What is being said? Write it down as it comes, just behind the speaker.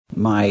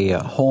my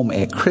home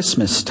at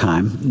Christmas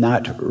time,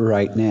 not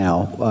right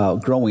now,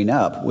 growing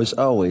up, was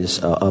always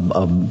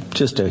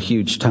just a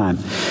huge time.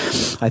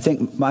 I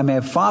think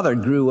my father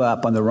grew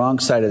up on the wrong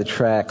side of the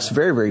tracks,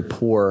 very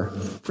poor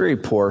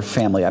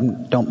family. I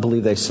don't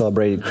believe they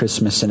celebrated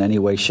Christmas in any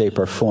way, shape,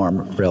 or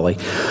form, really.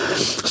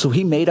 So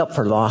he made up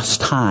for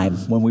lost time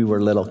when we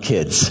were little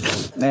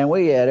kids. And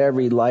we had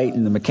every light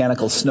and the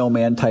mechanical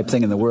snowman type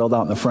thing in the world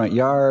out in the front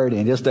yard,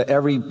 and just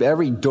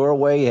every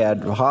doorway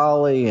had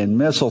holly and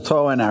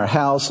mistletoe in our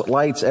house,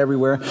 lights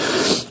everywhere.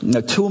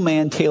 The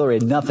two-man tailor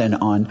had nothing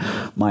on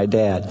my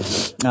dad.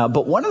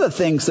 But one of the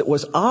things that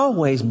was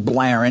always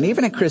blaring,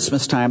 even at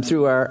Christmas time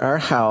through our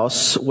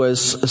house,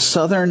 was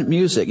Southern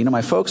music. You know,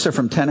 my folks are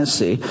from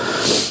Tennessee,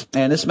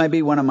 and this might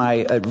be one of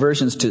my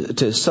aversions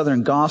to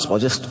Southern gospel,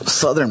 just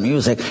Southern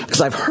music,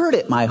 because I've heard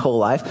it my whole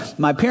life.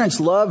 My parents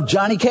loved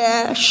Johnny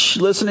Cash,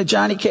 listen to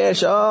Johnny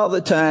Cash all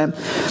the time.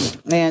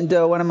 And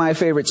one of my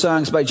favorite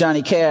songs by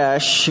Johnny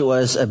Cash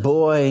was A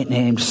Boy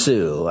Named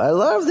Sue. I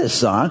love this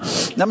song.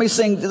 Let me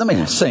sing. I'm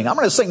going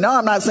to sing. No,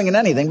 I'm not singing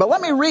anything, but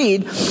let me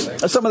read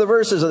some of the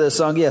verses of this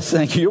song. Yes,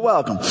 thank you. You're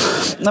welcome.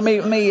 Let me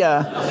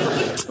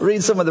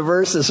read some of the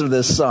verses of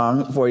this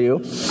song for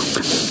you.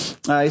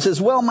 He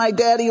says, well, my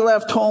daddy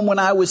left home when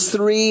I was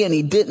 3, and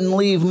he didn't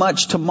leave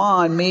much to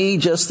ma and me,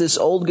 just this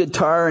old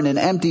guitar and an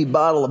empty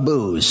bottle of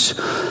booze.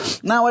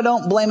 Now, I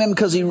don't blame him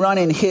because he run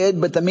and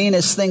hid, but the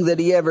meanest thing that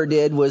he ever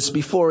did was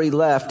before he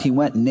left, he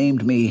went and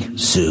named me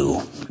Sue.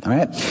 All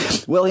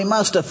right? Well, he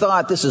must have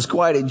thought this is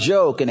quite a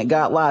joke, and it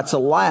got lots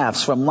of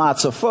laughs from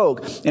lots of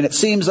folk, and it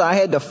seems I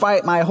had to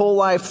fight my whole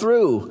life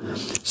through.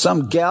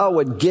 Some gal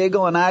would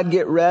giggle and I'd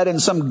get red,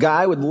 and some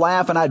guy would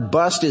laugh and I'd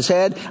bust his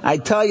head. I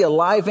tell you,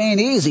 life ain't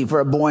easy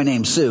for a boy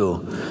named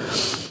Sue.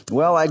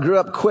 Well, I grew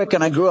up quick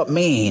and I grew up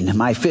mean.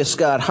 My fists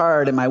got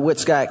hard and my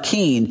wits got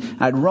keen.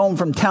 I'd roam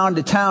from town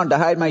to town to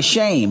hide my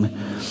shame.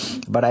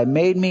 But I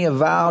made me a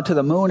vow to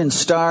the moon and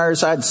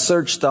stars. I'd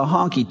search the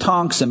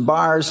honky-tonks and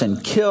bars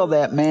and kill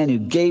that man who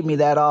gave me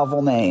that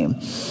awful name.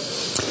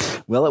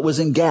 Well, it was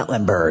in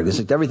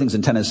Gatlinburg. Everything's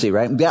in Tennessee,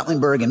 right? In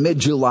Gatlinburg in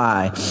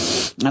mid-July.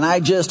 And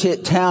I just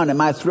hit town and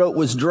my throat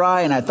was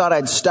dry and I thought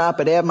I'd stop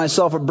and have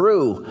myself a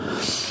brew.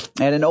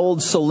 At an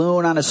old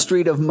saloon on a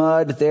street of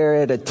mud, there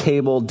at a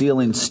table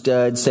dealing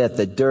studs sat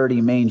the dirty,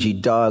 mangy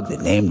dog that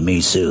named me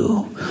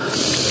Sue.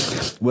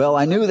 Well,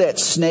 I knew that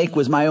snake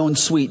was my own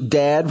sweet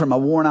dad from a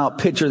worn-out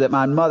picture that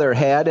my mother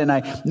had, and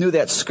I knew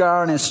that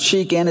scar on his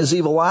cheek and his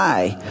evil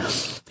eye.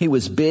 He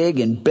was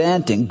big and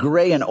bent and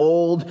gray and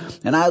old,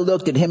 and I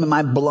looked at him and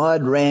my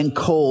blood ran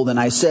cold, and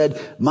I said,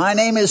 my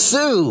name is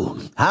Sue.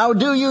 How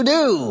do you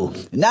do?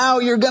 Now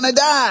you're gonna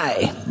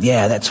die.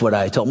 Yeah, that's what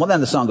I told him. Well, then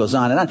the song goes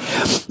on and on.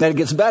 Then it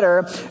gets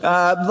better.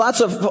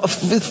 Lots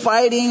of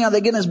fighting.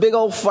 They get in this big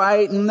old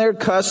fight, and they're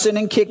cussing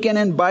and kicking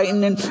and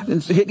biting and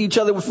hitting each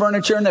other with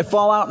furniture, and they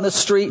fall out in the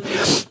street.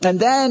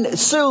 And then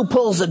Sue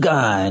pulls a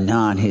gun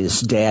on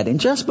his dad, and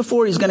just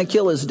before he's going to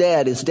kill his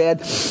dad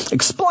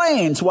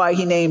explains why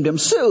he named him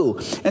Sue.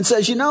 And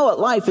says, you know what,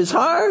 life is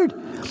hard.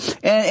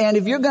 And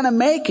if you're going to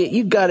make it,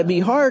 you've got to be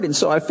hard. And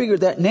so I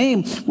figured that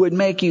name would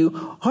make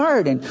you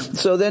hard. And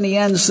so then he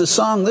ends the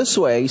song this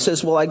way. He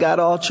says, well, I got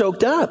all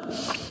choked up.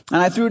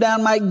 And I threw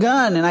down my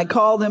gun and I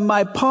called him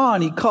my pa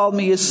and he called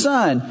me his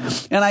son.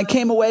 And I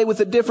came away with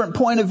a different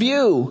point of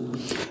view.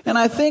 And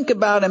I think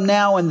about him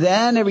now and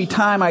then, every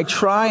time I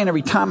try and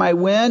every time I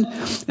win.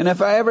 And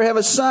if I ever have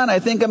a son, I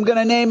think I'm going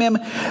to name him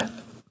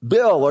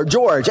Bill or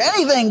George,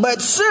 anything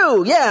but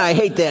Sue. Yeah, I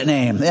hate that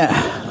name.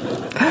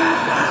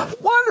 Yeah.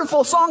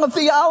 Wonderful song of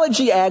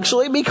theology,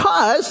 actually,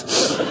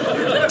 because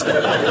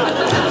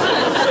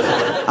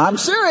I'm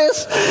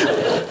serious,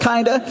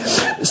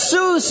 kinda.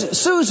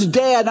 Sue's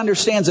dad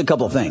understands a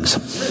couple things.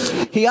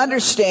 He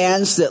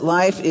understands that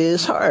life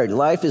is hard.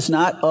 Life is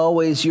not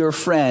always your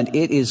friend.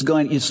 There's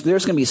going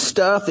to be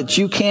stuff that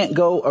you can't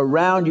go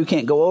around, you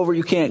can't go over,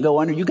 you can't go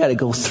under. You got to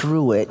go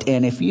through it.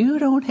 And if you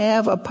don't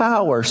have a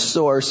power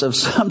source of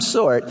some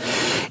sort,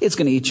 it's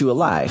going to eat you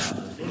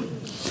alive.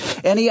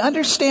 And he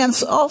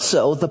understands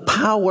also the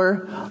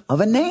power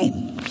of a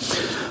name.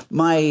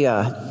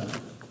 My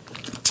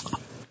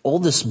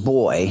oldest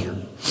boy,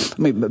 let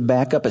me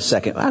back up a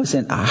second. I was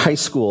in high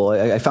school.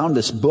 I found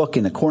this book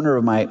in the corner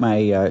of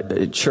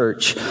my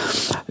church,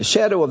 The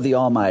Shadow of the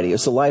Almighty.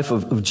 It's the life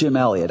of Jim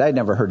Elliot. I'd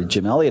never heard of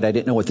Jim Elliot. I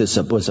didn't know what this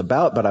was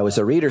about, but I was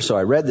a reader, so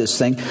I read this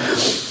thing.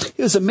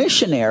 He was a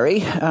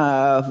missionary,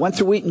 went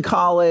through Wheaton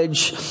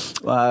College,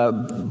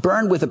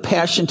 burned with a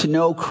passion to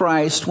know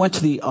Christ, went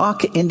to the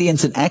Auca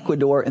Indians in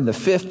Ecuador in the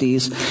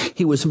 50s.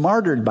 He was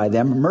murdered by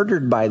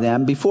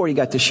them before he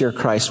got to share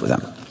Christ with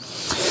them.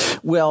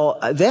 Well,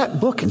 that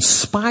book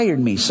inspired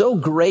me so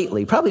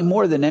greatly, probably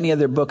more than any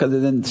other book other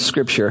than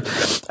Scripture.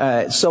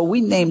 So we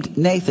named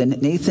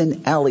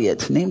Nathan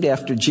Elliott, named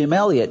after Jim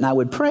Elliott. And I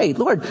would pray,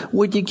 Lord,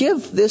 would you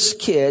give this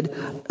kid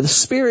the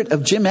spirit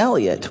of Jim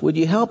Elliott? Would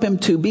you help him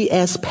to be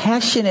as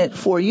passionate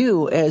for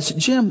you as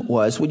Jim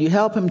was? Would you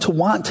help him to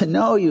want to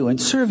know you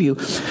and serve you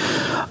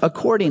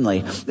accordingly?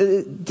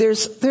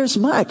 There's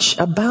much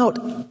about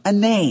a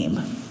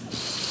name.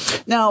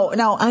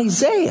 Now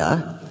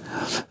Isaiah,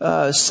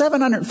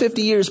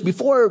 750 years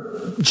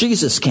before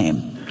Jesus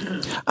came,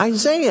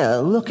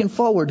 Isaiah, looking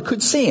forward,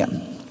 could see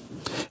him.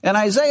 And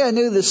Isaiah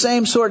knew the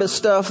same sort of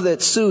stuff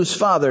that Sue's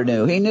father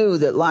knew. He knew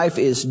that life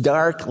is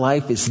dark,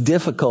 life is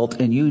difficult,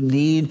 and you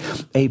need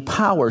a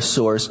power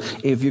source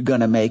if you're going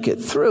to make it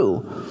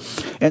through.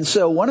 And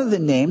so one of the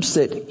names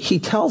that he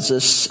tells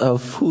us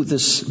of who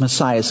this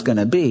Messiah is going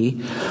to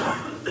be,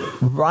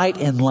 right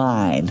in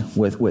line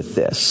with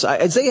this.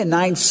 Isaiah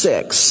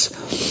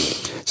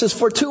 9:6 says,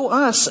 "For to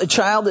us a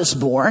child is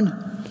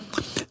born,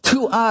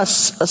 to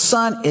us a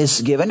son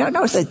is given." Now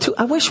notice that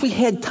I wish we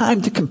had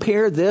time to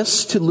compare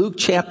this to Luke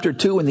chapter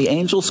 2 when the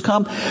angels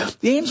come.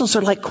 The angels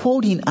are like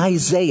quoting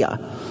Isaiah.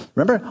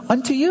 Remember,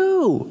 unto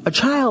you a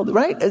child,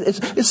 right?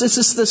 It's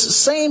this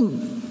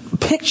same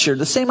picture,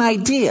 the same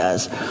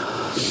ideas.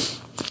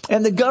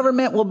 And the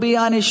government will be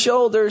on his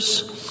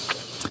shoulders.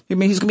 I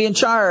mean, he's going to be in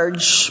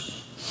charge.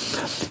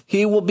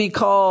 He will be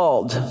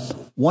called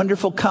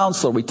Wonderful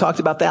Counselor. We talked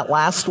about that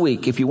last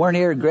week. If you weren't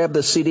here, grab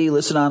the CD,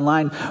 listen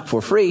online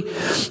for free.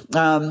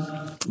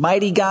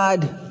 Mighty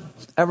God,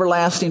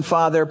 Everlasting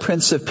Father,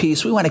 Prince of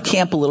Peace. We want to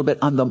camp a little bit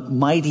on the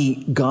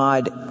Mighty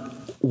God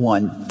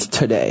one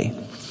today,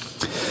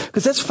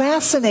 because that's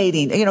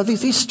fascinating. You know,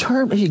 these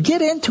terms, you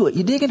get into it,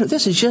 you dig into it.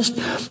 This is just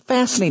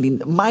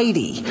fascinating.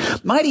 Mighty.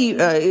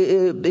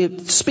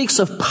 It speaks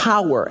of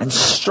power and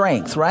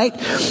strength, right?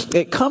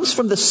 It comes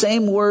from the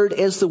same word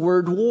as the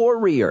word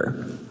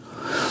warrior.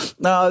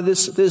 Now,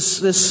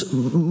 this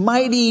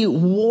mighty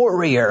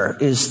warrior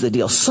is the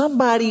deal.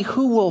 Somebody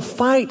who will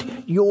fight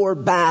your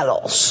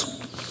battles.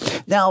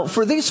 Now,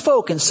 for these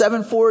folk in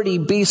 740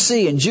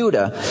 BC in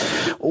Judah,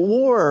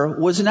 war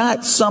was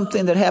not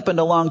something that happened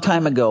a long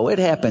time ago. It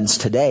happens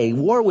today.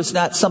 War was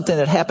not something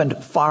that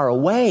happened far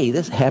away.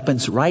 This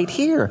happens right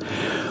here.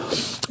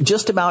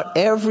 Just about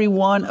every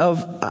one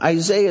of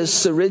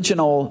Isaiah's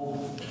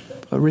original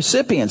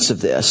recipients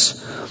of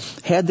this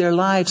had their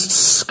lives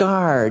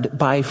scarred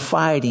by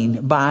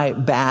fighting, by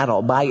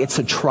battle, by its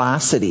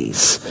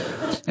atrocities.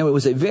 And it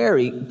was a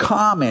very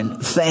common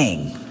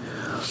thing.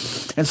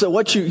 And so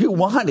what you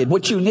wanted,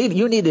 what you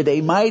needed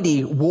a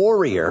mighty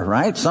warrior,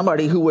 right?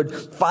 Somebody who would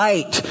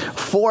fight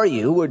for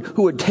you,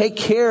 who would take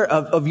care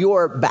of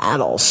your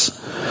battles.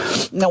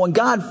 Now, when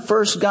God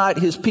first got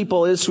his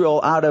people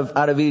Israel out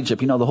of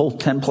Egypt, you know, the whole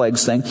 10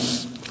 plagues thing,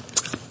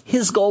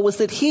 his goal was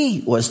that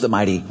he was the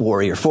mighty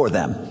warrior for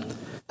them.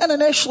 And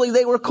initially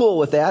they were cool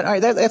with that. All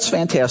right, that's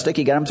fantastic.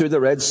 He got them through the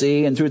Red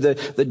Sea and through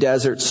the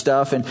desert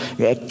stuff and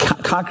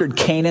conquered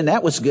Canaan.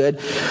 That was good.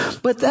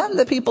 But then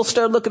the people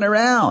started looking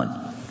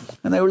around.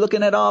 And they were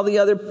looking at all the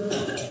other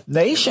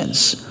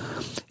nations.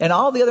 And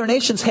all the other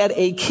nations had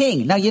a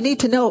king. Now you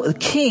need to know, a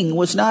king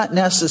was not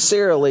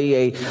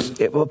necessarily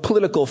a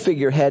political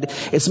figurehead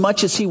as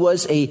much as he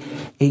was a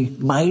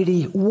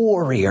mighty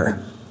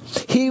warrior.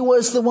 He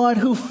was the one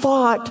who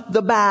fought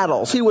the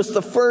battles. He was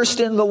the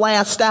first and the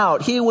last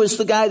out. He was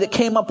the guy that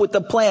came up with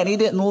the plan. He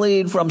didn't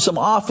lead from some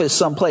office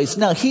someplace.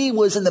 No, he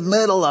was in the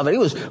middle of it. He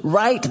was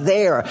right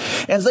there.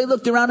 As they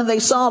looked around and they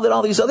saw that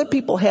all these other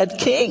people had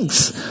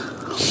kings.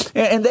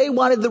 And they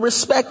wanted the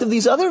respect of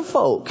these other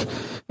folk.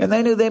 And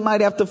they knew they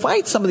might have to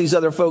fight some of these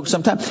other folks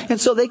sometime.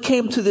 And so they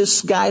came to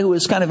this guy who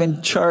was kind of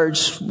in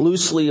charge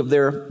loosely of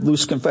their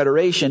loose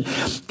confederation,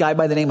 guy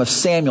by the name of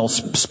Samuel,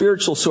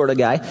 spiritual sort of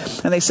guy.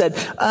 And they said,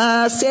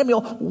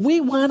 Samuel,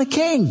 we want a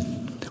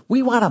king.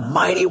 We want a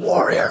mighty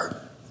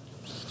warrior.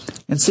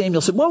 And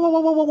Samuel said,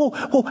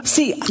 whoa.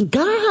 See,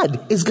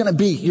 God is going to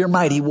be your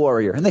mighty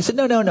warrior. And they said,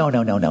 no.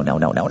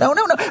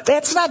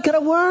 That's not going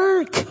to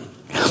work.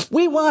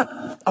 We want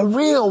a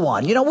real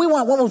one. You know, we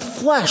want one with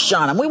flesh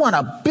on him. We want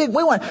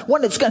we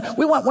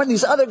want one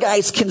these other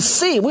guys can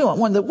see. We want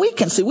one that we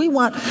can see. We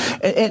want,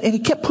 and he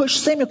kept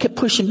Samuel kept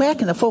pushing back,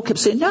 and the folk kept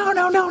saying,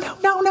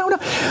 no.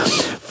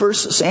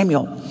 First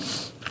Samuel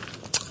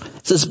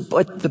says,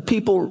 but the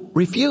people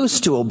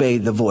refused to obey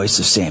the voice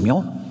of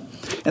Samuel.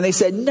 And they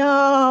said,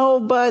 no,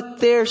 but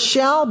there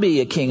shall be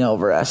a king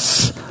over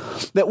us,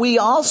 that we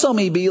also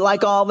may be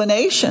like all the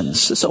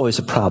nations. It's always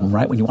a problem,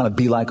 right? When you want to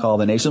be like all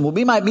the nations. Well,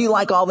 we might be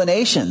like all the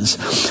nations,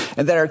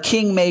 and that our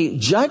king may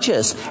judge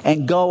us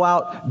and go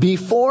out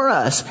before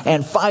us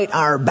and fight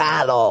our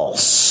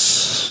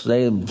battles.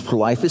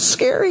 Life is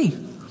scary.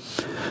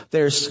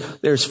 There's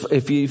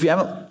if you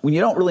haven't, when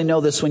you don't really know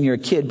this when you're a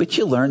kid, but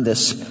you learn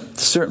this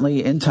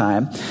certainly in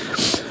time,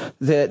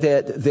 that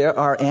there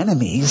are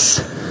enemies,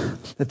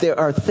 that there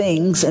are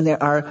things, and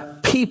there are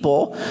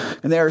people,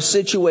 and there are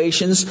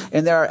situations,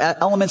 and there are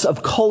elements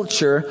of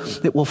culture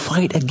that will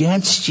fight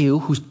against you,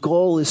 whose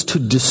goal is to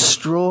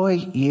destroy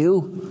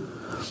you.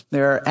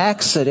 There are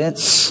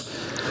accidents,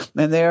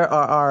 and there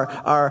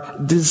are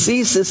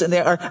diseases, and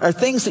there are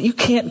things that you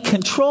can't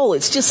control.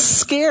 It's just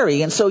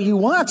scary, and so you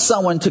want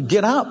someone to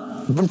get up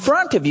in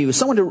front of you,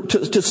 someone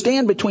to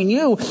stand between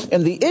you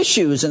and the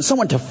issues, and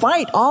someone to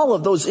fight all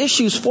of those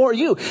issues for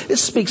you.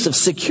 This speaks of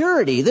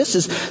security. This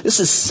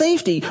is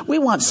safety. We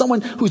want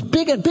someone who's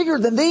bigger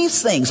than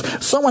these things.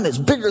 Someone that's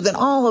bigger than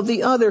all of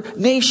the other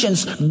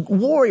nations'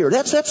 warrior.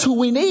 That's who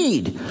we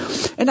need.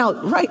 And now,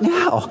 right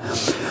now,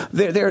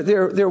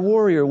 their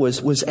warrior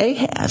was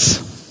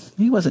Ahaz.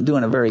 He wasn't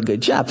doing a very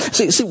good job.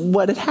 See,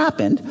 what had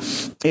happened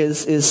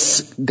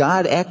is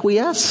God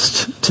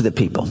acquiesced to the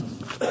people.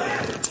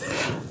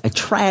 A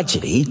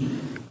tragedy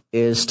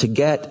is to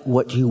get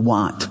what you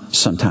want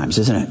sometimes,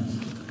 isn't it?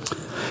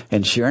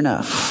 And sure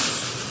enough,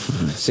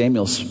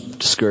 Samuel's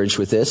discouraged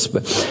with this,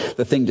 but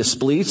the thing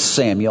displeased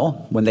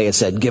Samuel when they had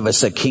said, "Give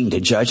us a king to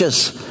judge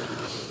us."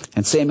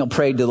 And Samuel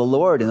prayed to the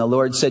Lord, and the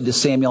Lord said to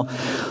Samuel,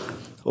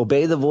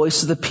 "Obey the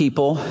voice of the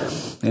people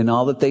in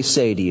all that they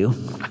say to you.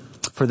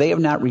 For they have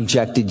not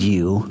rejected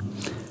you,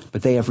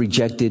 but they have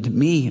rejected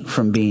me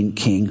from being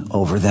king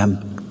over them."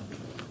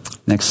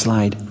 Next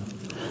slide.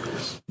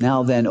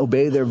 "Now then,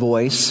 obey their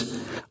voice.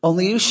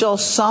 Only you shall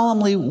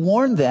solemnly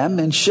warn them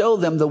and show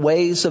them the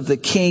ways of the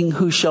king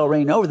who shall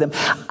reign over them."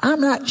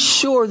 I'm not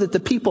sure that the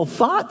people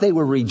thought they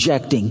were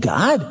rejecting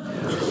God,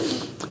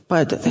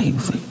 but they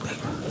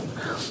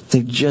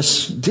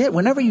just did.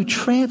 Whenever you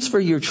transfer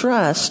your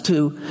trust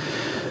to,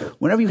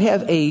 whenever you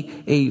have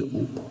a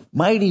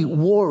mighty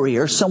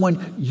warrior,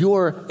 someone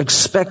you're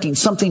expecting,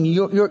 something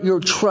you're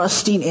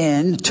trusting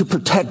in to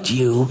protect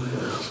you,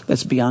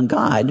 that's beyond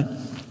God,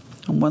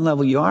 on one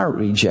level you are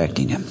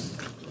rejecting him.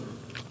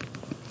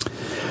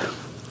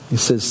 He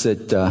says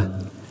that,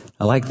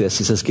 I like this,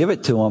 he says, "Give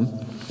it to them,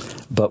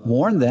 but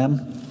warn them,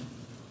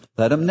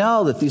 let them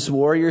know that these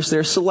warriors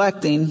they're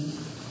selecting,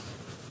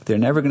 they're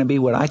never going to be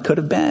what I could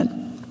have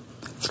been.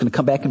 It's going to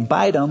come back and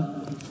bite them."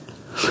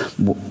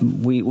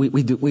 We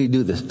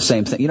do the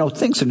same thing. You know,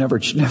 things have never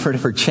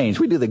changed.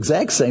 We do the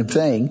exact same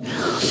thing.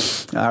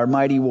 Our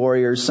mighty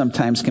warriors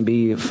sometimes can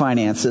be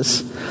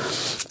finances.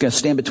 It's going to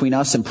stand between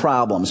us and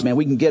problems. Man,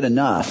 we can get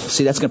enough.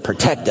 See, that's going to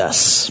protect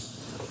us.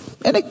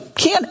 And it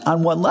can't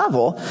on one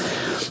level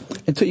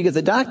until you get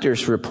the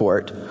doctor's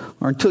report,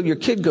 or until your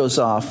kid goes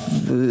off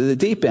the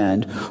deep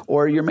end,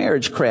 or your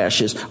marriage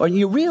crashes, or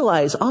you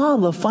realize all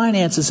the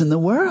finances in the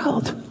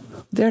world,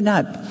 they're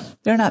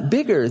not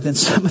bigger than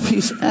some of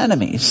these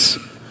enemies.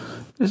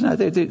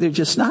 They're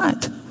just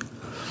not.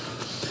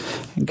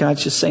 And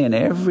God's just saying,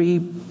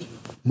 every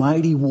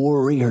mighty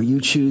warrior you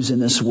choose in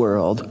this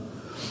world,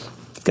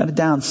 it's got a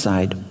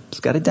downside. It's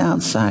got a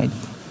downside.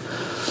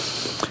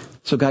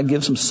 So God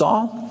gives them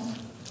Saul.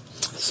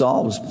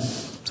 Saul was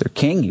their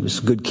king. He was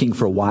a good king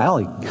for a while.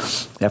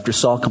 After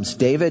Saul comes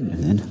David,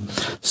 and then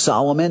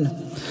Solomon.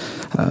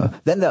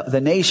 Then the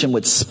nation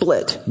would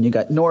split. And you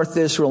got North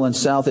Israel and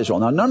South Israel.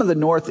 Now, none of the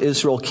North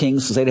Israel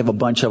kings, because they'd have a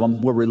bunch of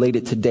them, were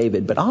related to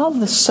David. But all of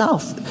the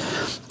South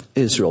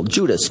Israel,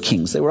 Judah's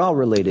kings, they were all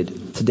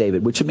related to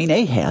David, which would mean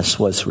Ahaz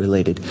was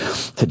related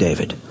to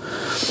David.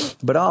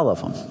 But all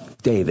of them,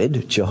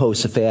 David,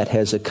 Jehoshaphat,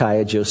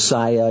 Hezekiah,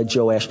 Josiah,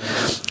 Joash,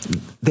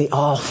 they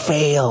all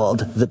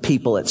failed the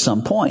people at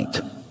some point.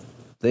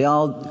 They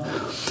all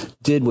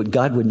did what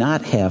God would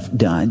not have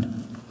done.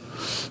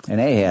 And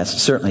Ahaz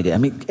certainly did. I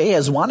mean,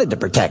 Ahaz wanted to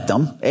protect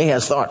them.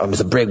 Ahaz thought he was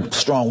a big,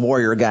 strong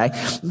warrior guy.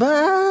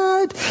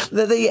 But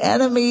the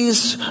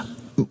enemy's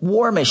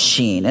war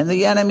machine and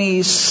the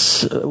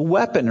enemy's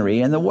weaponry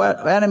and the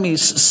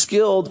enemy's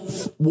skilled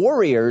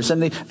warriors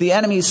and the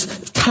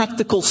enemy's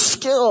tactical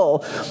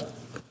skill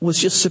was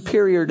just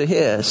superior to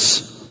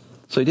his.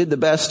 So he did the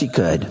best he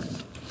could.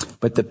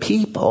 But the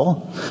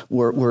people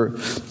were,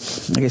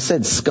 like I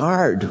said,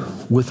 scarred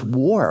with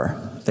war.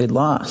 They'd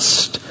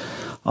lost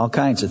all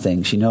kinds of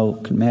things. You know,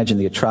 can imagine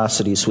the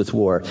atrocities with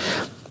war.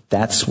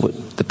 That's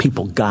what the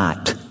people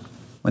got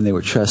when they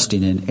were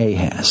trusting in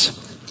Ahaz.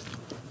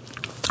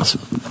 It's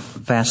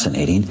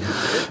fascinating.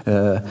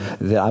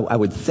 That I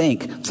would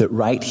think that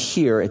right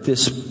here at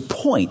this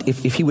point,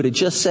 if he would have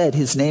just said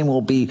his name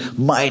will be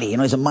mighty, you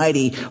know, he's a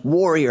mighty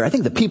warrior, I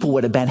think the people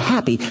would have been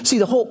happy. See,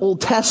 the whole Old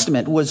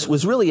Testament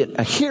was really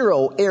a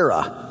hero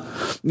era.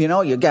 You know,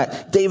 you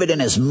got David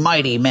and his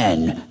mighty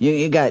men.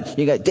 You got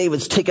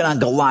David's taking on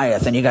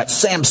Goliath, and you got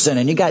Samson,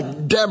 and you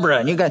got Deborah,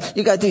 and you got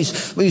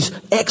these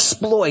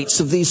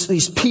exploits of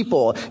these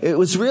people. It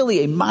was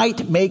really a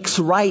might makes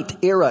right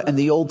era in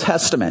the Old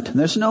Testament. And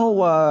there's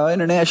no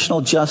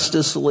International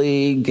Justice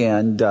League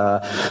and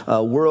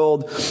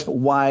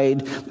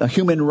worldwide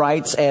human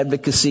rights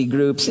advocacy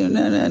groups.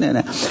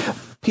 No.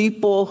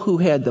 People who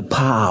had the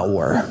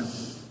power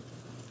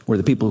were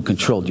the people who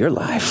controlled your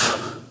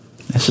life.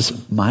 This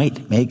is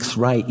might makes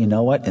right. You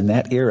know what? In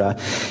that era,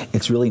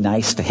 it's really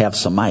nice to have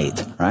some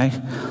might, right?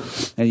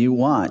 And you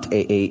want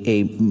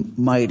a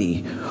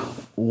mighty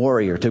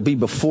warrior to be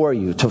before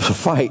you, to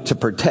fight, to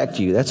protect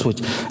you. That's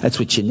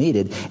what you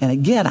needed. And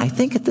again, I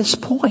think at this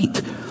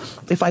point,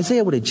 if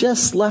Isaiah would have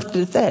just left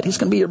it at that, he's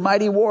going to be your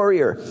mighty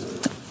warrior,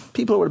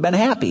 people would have been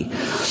happy.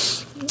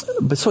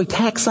 But so he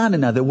tacks on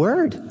another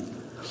word.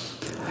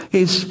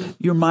 He's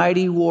your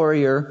mighty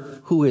warrior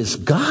who is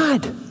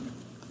God.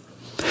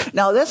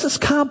 Now, this is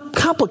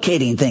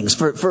complicating things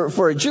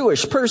for a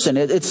Jewish person.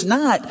 It's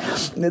not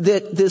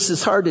that this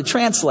is hard to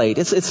translate.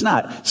 It's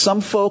not.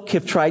 Some folk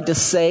have tried to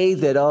say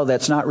that, oh,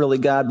 that's not really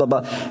God, blah,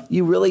 blah.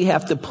 You really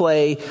have to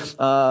play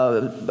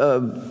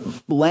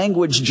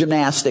language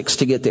gymnastics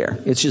to get there.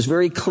 It's just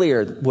very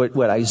clear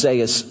what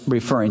Isaiah is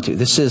referring to.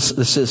 This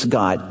is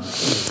God.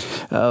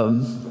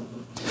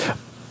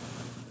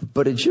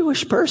 But a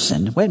Jewish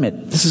person, wait a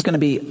minute, this is going to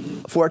be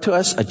for to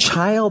us a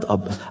child,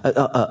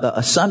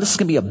 a son. This is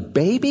going to be a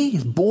baby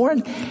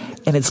born,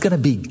 and it's going to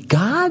be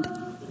God.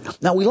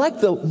 Now, we like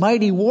the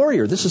mighty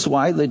warrior. This is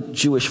why the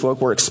Jewish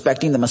folk were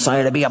expecting the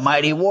Messiah to be a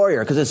mighty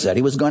warrior, because it said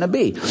he was going to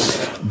be.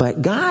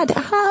 But God,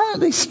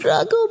 they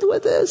struggled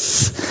with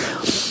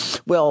this.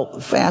 Well,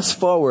 fast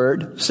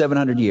forward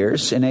 700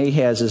 years, and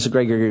Ahaz's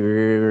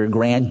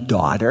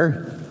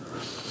granddaughter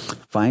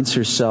finds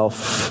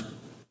herself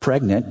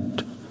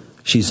pregnant.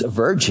 She's a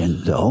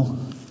virgin, though.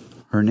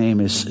 Her name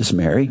is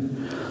Mary.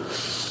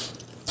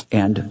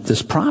 And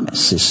this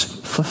promise is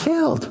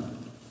fulfilled.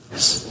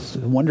 It's a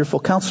wonderful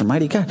counselor,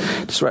 mighty God.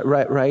 It's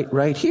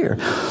right here.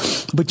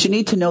 But you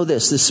need to know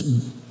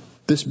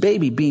this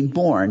baby being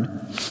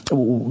born,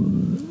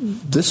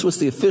 this was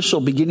the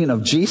official beginning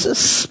of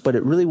Jesus, but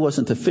it really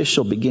wasn't the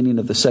official beginning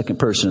of the second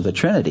person of the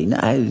Trinity.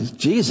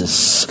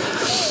 Jesus,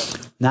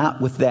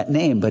 not with that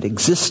name, but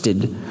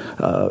existed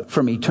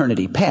from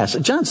eternity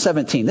past. John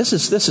 17, this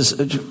is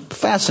a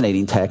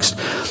fascinating text.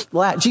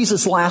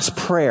 Jesus' last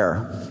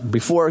prayer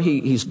before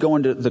he's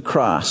going to the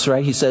cross,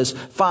 right? He says,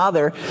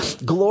 Father,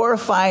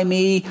 glorify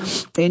me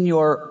in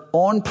your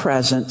own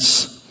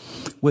presence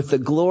with the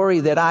glory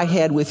that I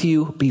had with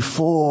you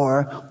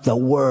before the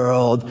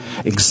world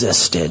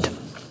existed.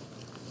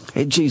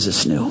 Hey,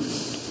 Jesus knew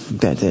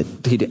that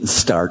he didn't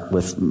start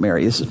with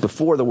Mary. This is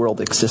before the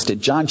world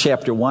existed. John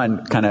chapter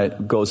 1 kind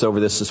of goes over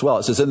this as well.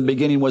 It says, in the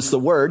beginning was the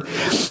Word.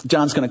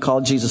 John's going to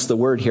call Jesus the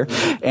Word here.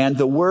 And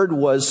the Word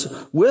was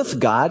with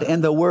God,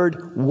 and the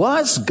Word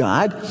was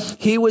God.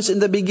 He was in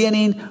the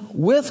beginning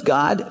with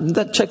God.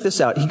 Check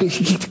this out. He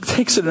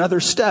takes it another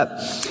step.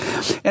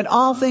 And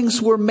all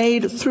things were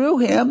made through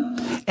him,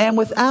 and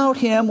without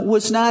him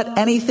was not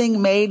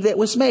anything made that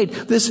was made.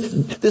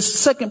 This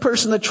second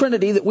person of the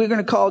Trinity that we're going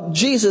to call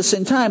Jesus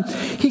in time,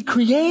 he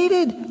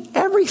created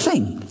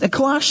everything. And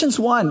Colossians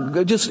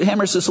 1 just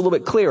hammers this a little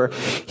bit clearer.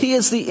 He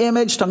is the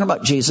image, talking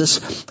about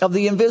Jesus, of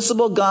the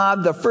invisible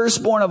God, the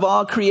firstborn of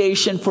all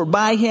creation. For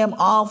by him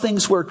all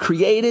things were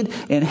created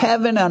in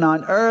heaven and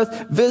on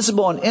earth,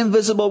 visible and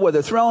invisible,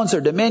 whether thrones or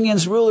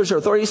dominions, rulers or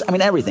authorities. I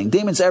mean, everything.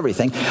 Demons,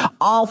 everything.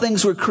 All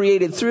things were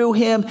created through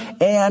him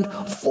and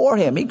for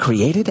him. He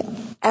created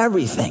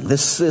everything.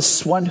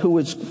 This one who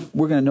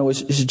we're going to know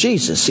is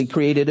Jesus. He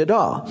created it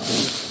all.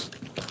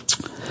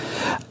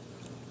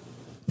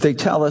 They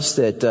tell us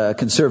that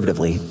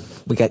conservatively,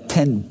 we got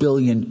 10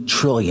 billion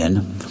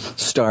trillion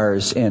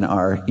stars in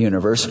our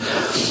universe.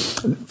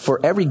 For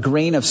every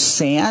grain of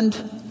sand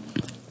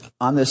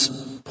on this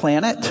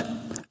planet,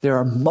 there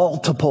are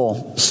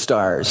multiple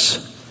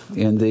stars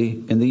in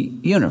the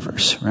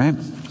universe, right?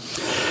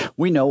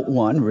 We know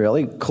one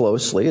really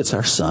closely. It's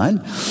our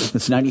sun.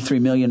 It's 93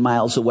 million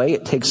miles away.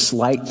 It takes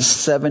like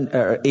 7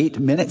 or 8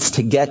 minutes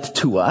to get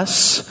to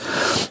us.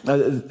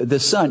 The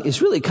sun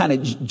is really kind of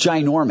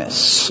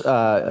ginormous,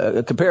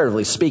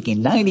 comparatively speaking.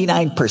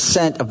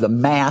 99% of the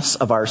mass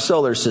of our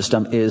solar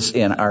system is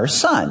in our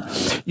sun.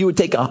 You would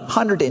take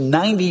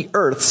 190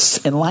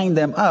 Earths and line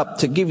them up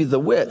to give you the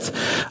width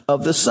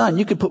of the sun.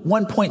 You could put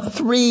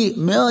 1.3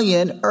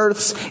 million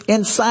Earths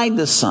inside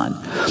the sun.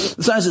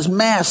 The sun is this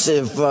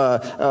massive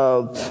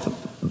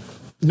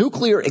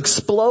nuclear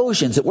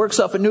explosions. It works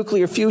off of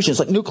nuclear fusions,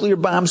 like nuclear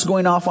bombs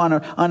going off on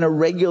a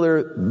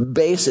regular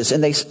basis.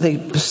 And they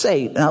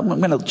say, and I'm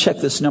going to check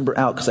this number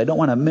out because I don't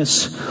want to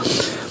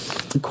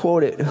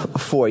misquote it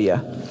for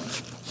you.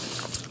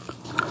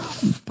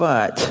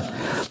 But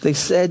they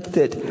said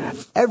that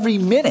every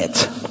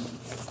minute,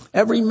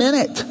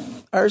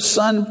 our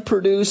sun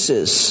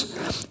produces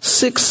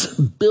 6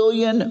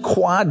 billion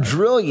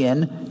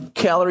quadrillion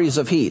calories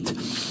of heat.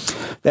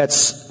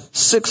 That's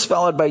 6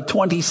 followed by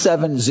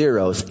 27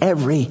 zeros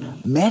every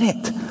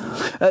minute.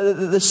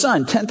 The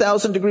sun,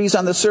 10,000 degrees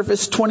on the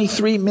surface,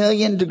 23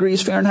 million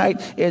degrees Fahrenheit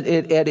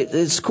at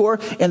its core.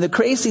 And the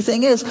crazy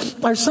thing is,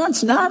 our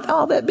sun's not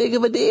all that big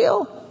of a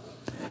deal.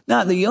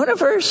 Now, in the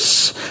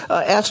universe,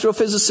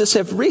 astrophysicists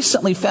have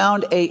recently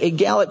found a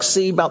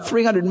galaxy about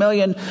 300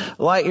 million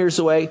light years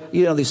away.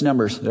 You know these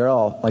numbers. They're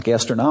all like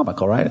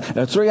astronomical, right?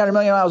 300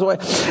 million miles away.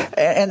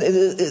 And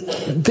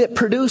that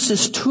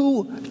produces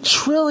 2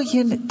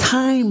 trillion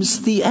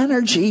times the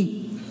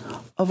energy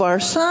of our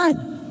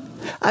sun.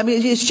 I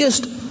mean, it's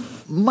just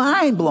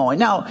mind-blowing.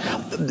 Now,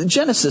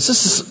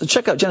 Genesis,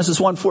 check out Genesis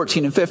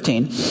 1:14 and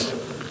 15.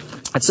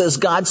 It says,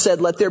 God said,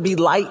 let there be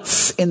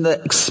lights in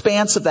the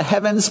expanse of the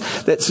heavens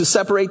that to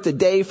separate the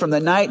day from the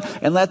night,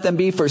 and let them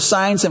be for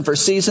signs and for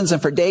seasons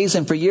and for days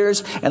and for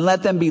years, and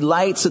let them be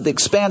lights at the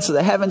expanse of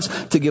the heavens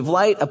to give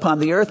light upon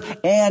the earth.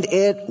 And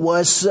it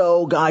was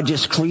so. God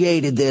just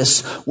created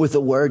this with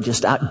the word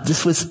just out.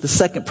 This was the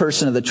second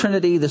person of the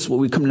Trinity. This is what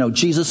we come to know.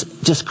 Jesus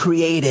just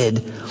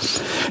created.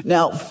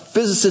 Now,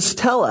 physicists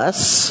tell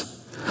us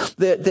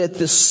that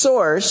the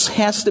source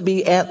has to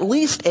be at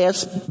least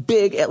as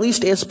big, at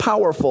least as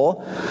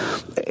powerful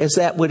as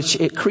that which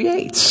it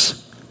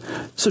creates.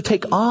 So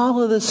take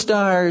all of the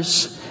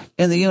stars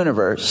in the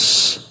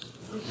universe.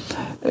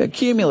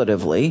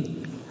 Cumulatively,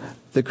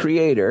 the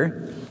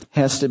Creator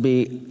has to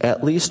be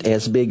at least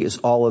as big as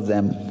all of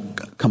them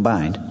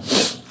combined.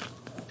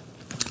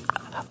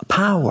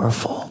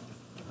 Powerful.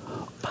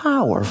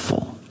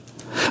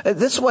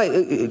 This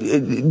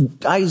way,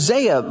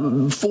 Isaiah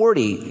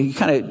 40,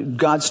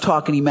 God's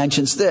talking, he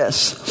mentions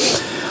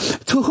this.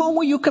 To whom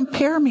will you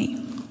compare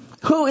me?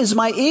 Who is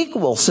my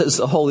equal, says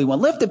the Holy One.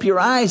 Lift up your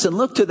eyes and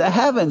look to the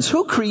heavens.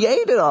 Who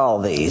created all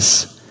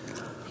these?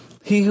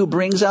 He who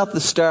brings out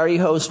the starry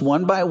host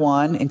one by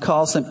one and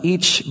calls them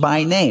each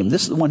by name.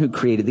 This is the one who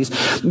created these.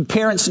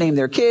 Parents name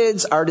their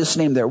kids. Artists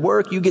name their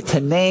work. You get to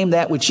name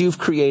that which you've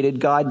created.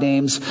 God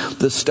names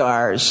the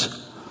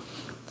stars.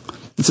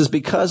 It says,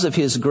 because of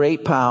his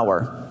great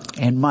power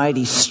and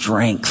mighty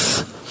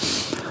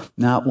strength,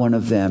 not one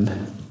of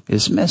them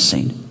is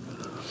missing.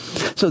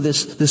 So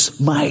this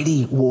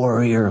mighty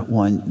warrior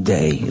one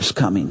day is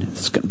coming.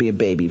 It's going to be a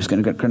baby. It's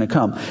going to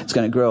come. It's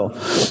going to grow.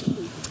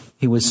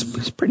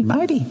 He's pretty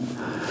mighty.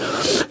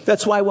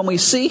 That's why when we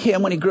see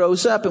him, when he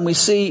grows up and we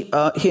see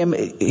him,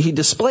 he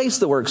displays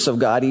the works of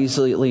God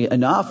easily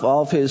enough.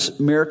 All of his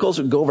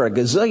miracles, we go over a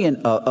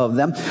gazillion of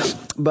them.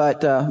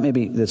 But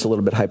maybe that's a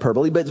little bit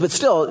hyperbole. But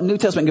still, New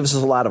Testament gives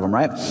us a lot of them,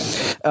 right?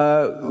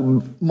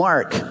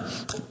 Mark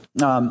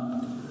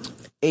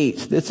 8.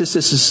 This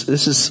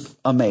is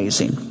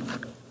amazing.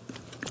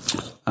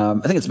 I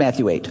think it's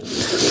Matthew 8.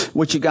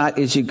 What you got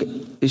is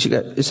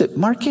is it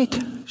Mark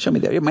 8? Show me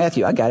there.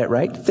 Matthew, I got it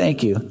right.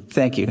 Thank you.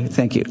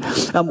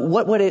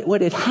 What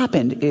had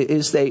happened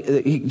is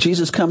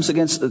Jesus comes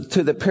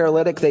to the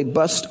paralytic. They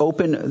bust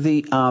open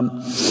the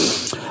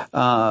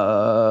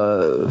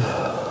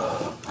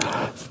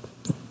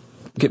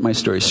get my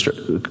story straight.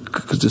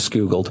 Just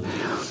Googled.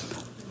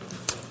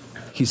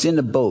 He's in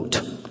the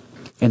boat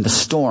in the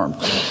storm.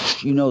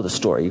 You know the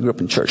story. You grew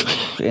up in church.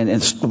 And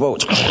it's the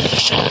boat.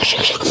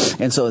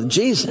 And so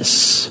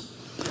Jesus,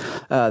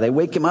 they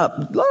wake him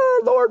up.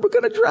 Lord, we're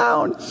going to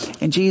drown.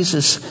 And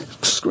Jesus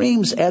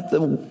screams at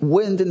the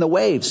wind and the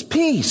waves,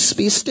 peace,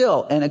 be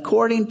still. And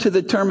according to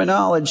the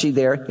terminology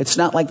there, it's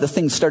not like the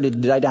thing started to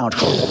die down.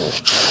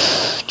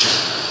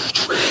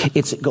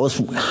 It goes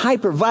from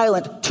hyper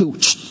violent to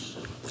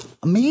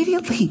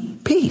immediately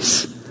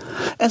peace.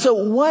 And so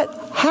what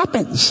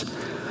happens?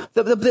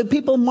 The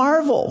people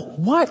marvel.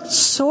 What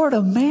sort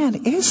of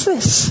man is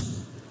this?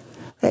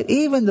 That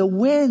even the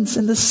winds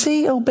and the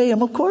sea obey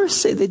him. Of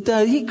course,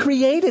 he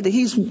created it.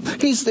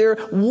 He's their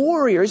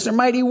warrior. He's their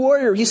mighty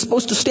warrior. He's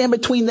supposed to stand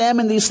between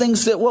them and these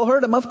things that will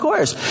hurt him. Of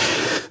course.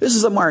 This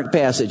is a Mark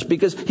passage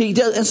because he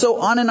does, and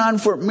so on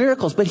for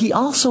miracles, but he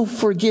also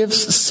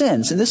forgives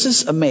sins. And this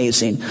is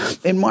amazing.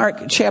 In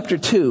Mark chapter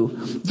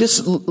 2,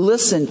 just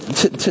listen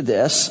to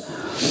this.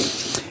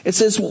 It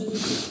says,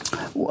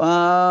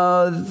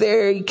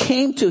 they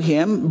came to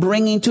him,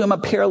 bringing to him a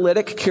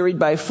paralytic carried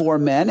by 4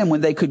 men. And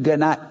when they could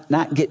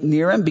not get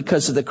near him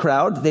because of the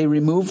crowd, they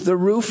removed the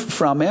roof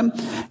from him.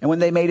 And when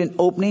they made an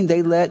opening,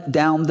 they let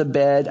down the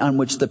bed on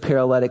which the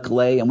paralytic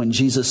lay. And when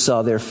Jesus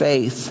saw their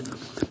faith,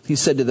 he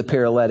said to the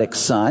paralytic,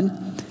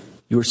 son,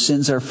 your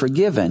sins are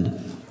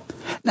forgiven.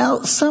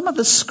 Now, some of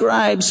the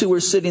scribes who were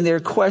sitting there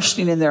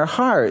questioning in their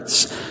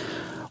hearts,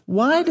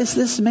 why does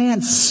this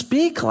man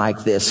speak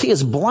like this? He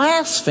is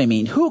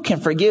blaspheming. Who can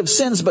forgive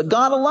sins but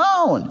God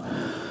alone?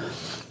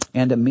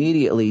 And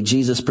immediately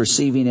Jesus,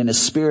 perceiving in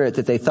his spirit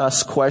that they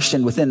thus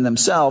questioned within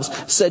themselves,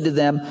 said to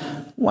them,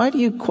 why do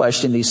you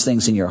question these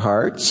things in your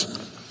hearts?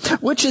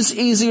 Which is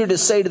easier to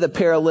say to the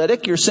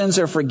paralytic, your sins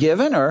are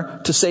forgiven, or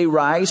to say,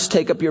 rise,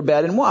 take up your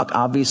bed and walk?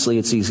 Obviously,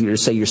 it's easier to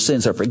say your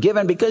sins are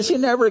forgiven because you're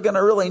never going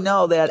to really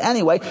know that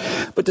anyway.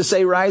 But to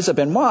say, rise up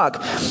and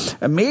walk,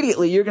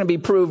 immediately you're going to be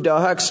proved a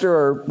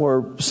huckster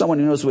or someone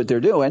who knows what they're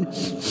doing.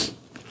 It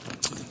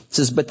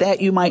says, but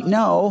that you might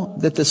know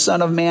that the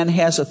Son of Man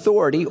has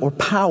authority or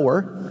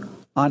power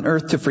on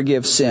earth to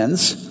forgive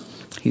sins,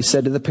 he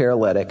said to the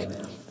paralytic,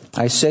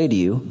 I say to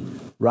you,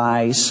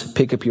 rise,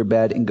 pick up your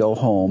bed, and go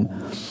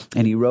home.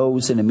 And he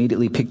rose and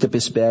immediately picked up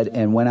his bed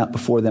and went out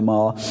before them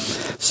all,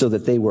 so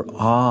that they were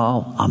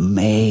all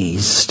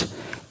amazed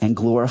and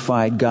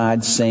glorified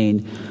God,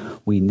 saying,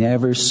 we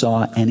never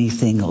saw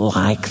anything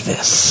like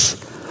this.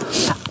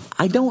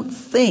 I don't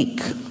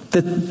think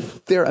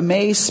that their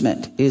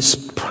amazement is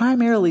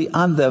primarily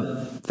on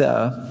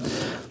the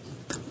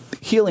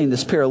healing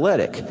this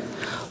paralytic.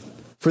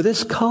 For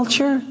this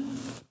culture,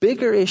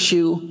 bigger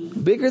issue,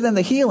 bigger than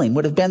the healing,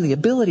 would have been the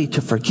ability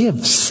to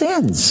forgive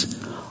sins.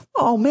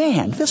 Oh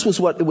man, this was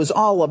what it was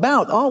all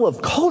about. All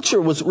of culture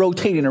was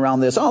rotating around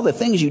this. All the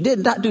things you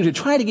did not do to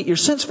try to get your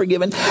sins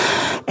forgiven.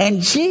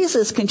 And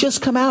Jesus can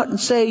just come out and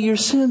say, your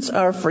sins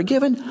are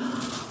forgiven.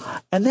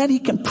 And then he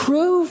can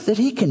prove that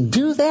he can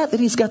do that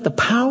he's got the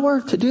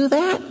power to do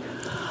that.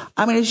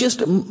 I mean, it's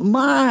just a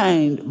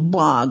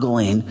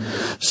mind-boggling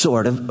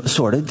sort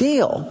of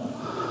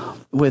deal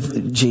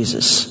with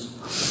Jesus.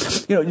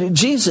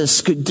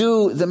 Jesus could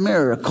do the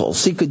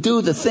miracles. He could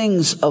do the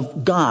things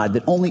of God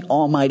that only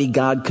Almighty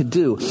God could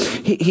do.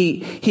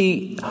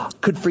 He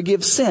could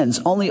forgive sins.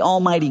 Only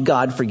Almighty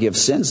God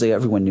forgives sins.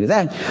 Everyone knew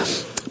that.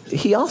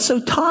 He also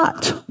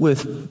taught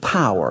with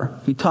power.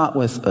 He taught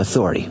with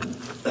authority.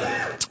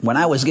 When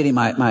I was getting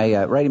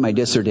my writing my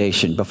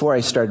dissertation, before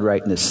I started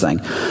writing this thing,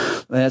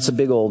 that's a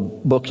big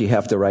old book you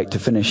have to write to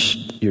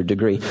finish your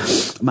degree.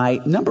 My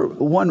number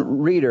one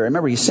reader, I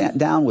remember he sat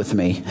down with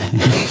me,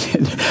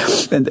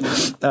 and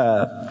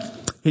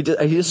he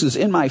just was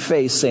in my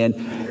face saying,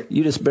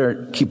 "You just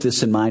better keep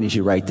this in mind as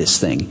you write this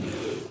thing.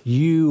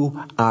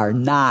 You are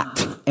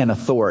not an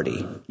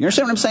authority." You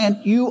understand what I'm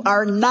saying? You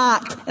are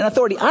not an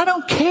authority. I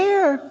don't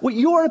care what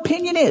your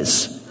opinion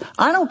is.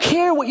 I don't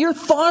care what your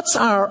thoughts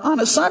are on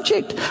a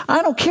subject.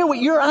 I don't care what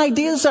your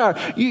ideas are.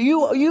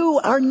 You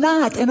are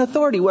not an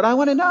authority. What I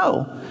want to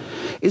know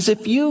is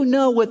if you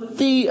know what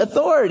the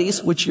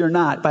authorities, which you're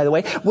not, by the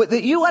way,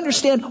 that you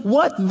understand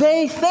what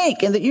they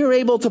think and that you're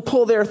able to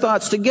pull their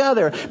thoughts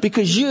together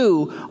because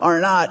you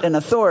are not an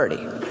authority.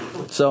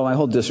 So my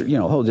whole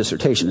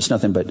dissertation is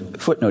nothing but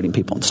footnoting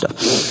people and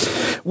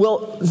stuff.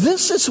 Well,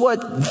 this is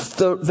what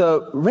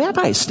the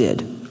rabbis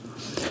did.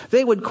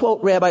 They would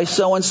quote Rabbi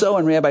so-and-so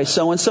and Rabbi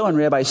so-and-so and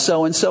Rabbi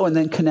so-and-so and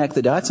then connect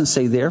the dots and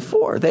say,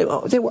 therefore. They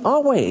were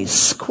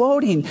always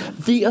quoting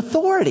the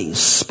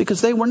authorities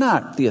because they were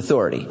not the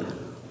authority.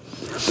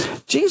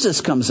 Jesus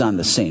comes on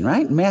the scene,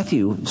 right?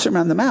 Matthew, Sermon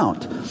on the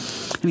Mount.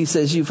 And he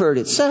says, you've heard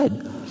it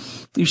said,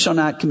 you shall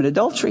not commit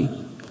adultery.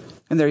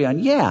 And they're going,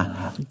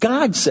 yeah,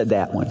 God said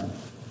that one.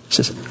 He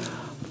says,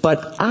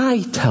 but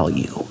I tell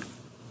you.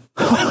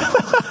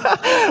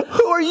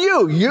 Who are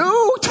you?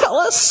 You tell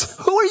us.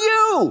 Who are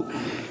you?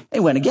 He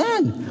went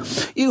again.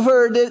 You've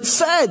heard it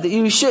said that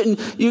you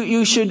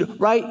should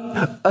write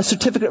a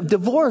certificate of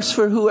divorce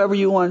for whoever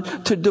you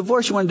want to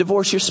divorce. You want to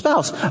divorce your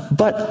spouse.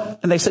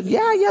 And they said,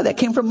 yeah, that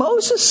came from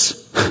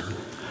Moses.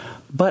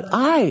 But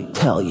I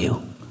tell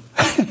you.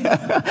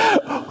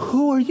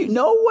 Who are you?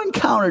 No one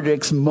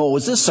contradicts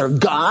Moses or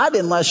God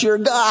unless you're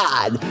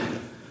God.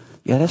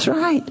 Yeah, that's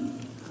right.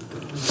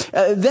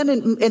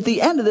 Then at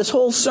the end of this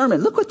whole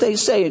sermon, look what they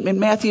say in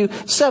Matthew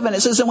 7.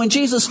 It says, and when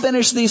Jesus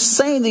finished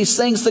saying these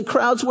things, the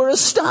crowds were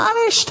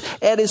astonished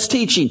at his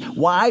teaching.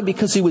 Why?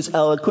 Because he was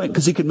eloquent,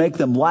 because he could make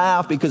them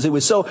laugh, because he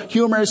was so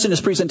humorous in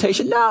his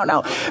presentation?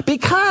 No.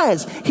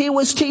 Because he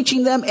was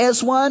teaching them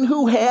as one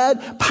who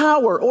had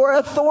power or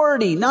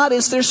authority, not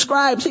as their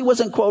scribes. He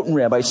wasn't quoting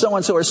Rabbi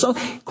so-and-so or so,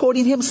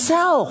 quoting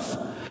himself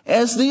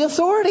as the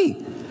authority,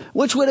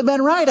 which would have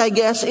been right, I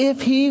guess,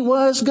 if he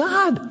was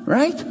God,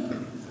 right?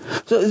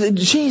 So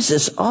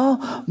Jesus,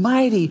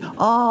 almighty,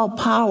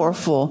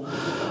 all-powerful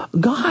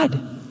God.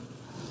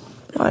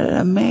 What an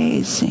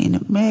amazing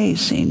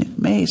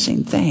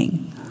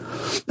thing.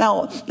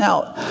 Now,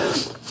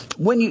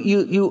 when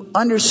you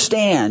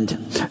understand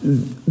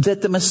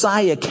that the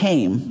Messiah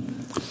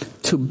came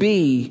to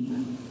be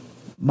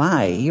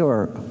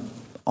your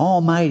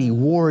almighty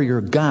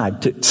warrior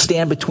God, to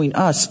stand between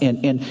us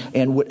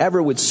and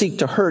whatever would seek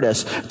to hurt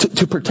us,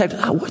 to protect.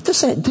 What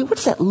does that do? What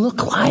does that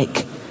look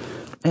like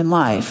in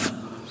life?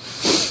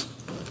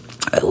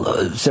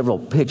 Several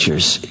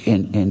pictures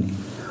in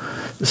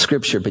the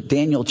scripture, but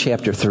Daniel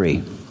chapter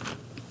 3.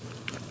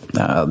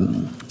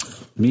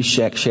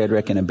 Meshach,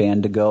 Shadrach, and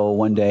Abednego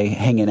one day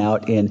hanging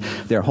out in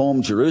their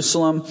home,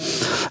 Jerusalem,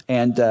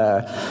 and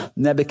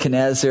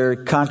Nebuchadnezzar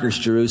conquers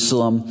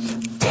Jerusalem,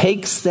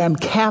 takes them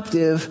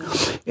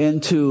captive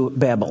into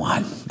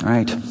Babylon. All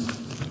right?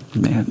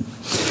 Man.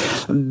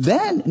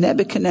 Then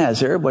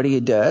Nebuchadnezzar, what he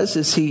does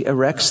is he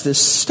erects this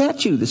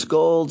statue, this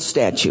gold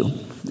statue.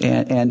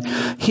 And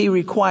he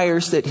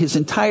requires that his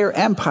entire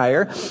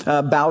empire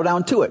bow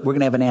down to it. We're going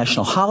to have a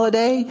national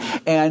holiday,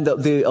 and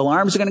the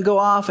alarms are going to go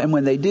off. And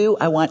when they do,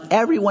 I want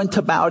everyone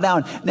to bow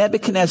down.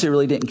 Nebuchadnezzar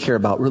really didn't care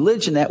about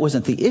religion. That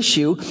wasn't the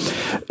issue.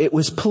 It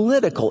was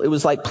political. It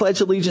was like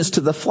pledge allegiance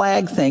to the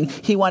flag thing.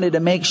 He wanted to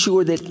make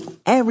sure that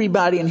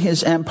everybody in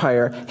his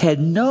empire had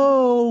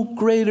no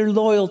greater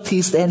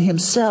loyalties than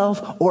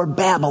himself or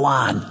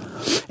Babylon.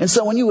 And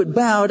so when you would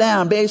bow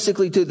down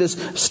basically to this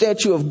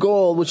statue of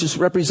gold, which is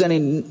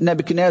representing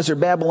Nebuchadnezzar,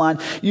 Babylon,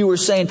 you were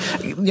saying,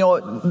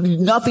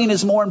 nothing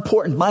is more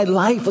important. My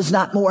life is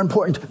not more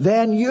important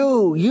than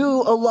you.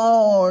 You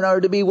alone are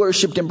to be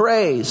worshipped and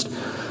praised.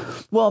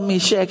 Well,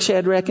 Meshach,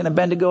 Shadrach, and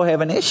Abednego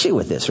have an issue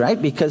with this,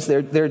 right? Because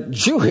they're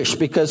Jewish,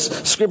 because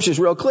Scripture's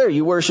real clear.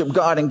 You worship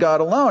God and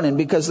God alone, and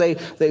because they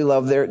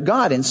love their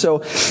God. And so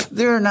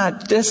they're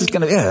not, this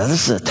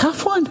is a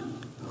tough one.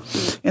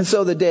 And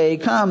so the day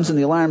comes and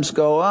the alarms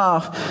go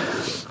off,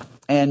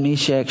 and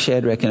Meshach,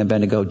 Shadrach, and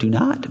Abednego do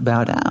not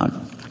bow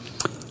down.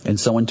 And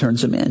someone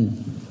turns them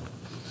in.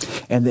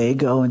 And they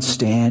go and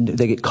stand.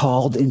 They get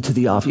called into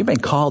the office. You've been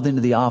called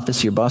into the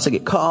office. Your boss, they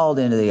get called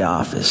into the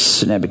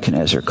office.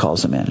 Nebuchadnezzar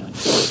calls them in.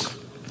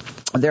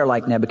 They're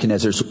like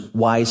Nebuchadnezzar's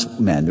wise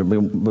men.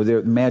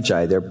 They're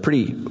magi. They're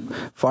pretty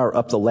far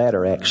up the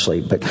ladder,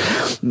 actually. But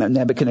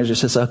Nebuchadnezzar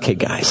says, okay,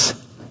 guys,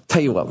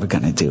 tell you what we're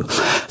going to do.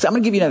 So I'm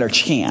going to give you another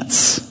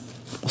chance.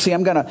 See,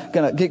 I'm going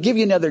to give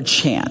you another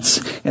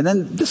chance. And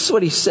then this is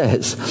what he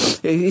says.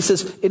 He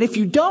says, and if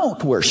you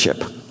don't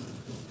worship,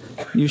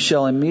 you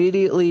shall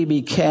immediately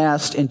be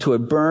cast into a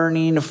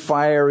burning,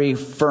 fiery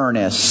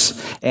furnace.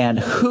 And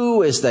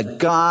who is the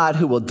God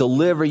who will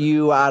deliver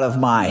you out of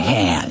my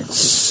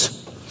hands?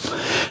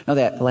 Now,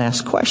 that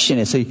last question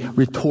is a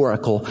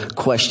rhetorical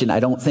question. I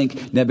don't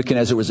think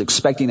Nebuchadnezzar was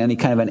expecting any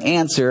kind of an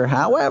answer.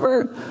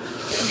 However,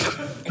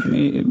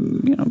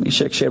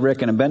 Meshach,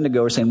 Shadrach, and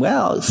Abednego are saying,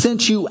 well,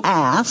 since you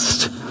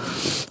asked,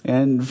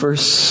 and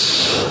verse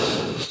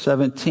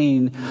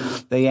 17,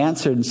 they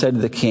answered and said to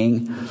the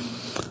king,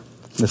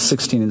 the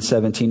 16 and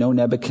 17, O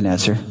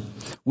Nebuchadnezzar,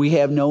 we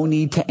have no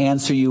need to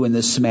answer you in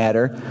this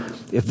matter.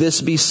 If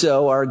this be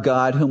so, our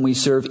God whom we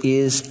serve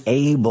is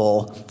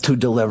able to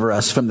deliver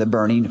us from the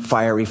burning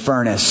fiery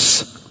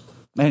furnace.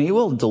 And he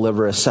will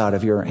deliver us out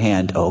of your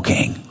hand, O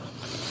king.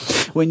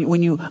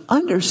 When you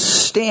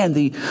understand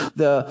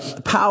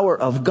the power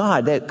of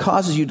God, that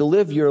causes you to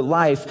live your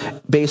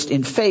life based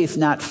in faith,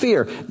 not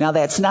fear. Now,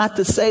 that's not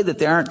to say that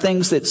there aren't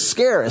things that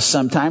scare us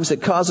sometimes,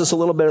 that cause us a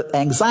little bit of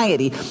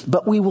anxiety,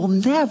 but we will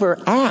never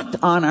act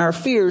on our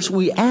fears.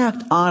 We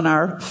act on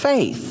our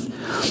faith.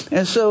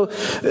 And so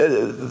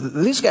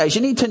these guys,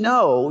 you need to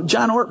know,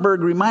 John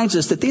Ortberg reminds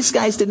us that these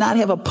guys did not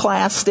have a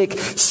plastic,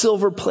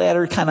 silver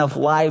platter kind of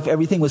life.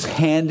 Everything was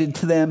handed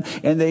to them,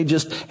 and they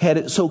just had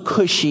it so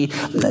cushy.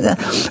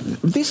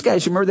 These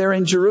guys, remember, they're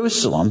in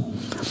Jerusalem,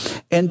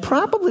 and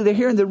probably they're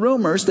hearing the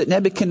rumors that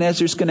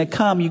Nebuchadnezzar's going to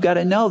come. You got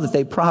to know that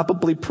they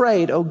probably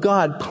prayed, oh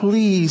God,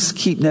 please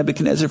keep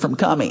Nebuchadnezzar from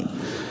coming.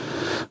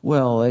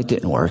 Well, it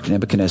didn't work.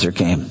 Nebuchadnezzar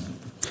came.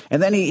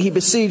 And then he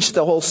besieged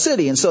the whole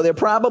city. And so they're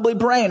probably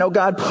praying, oh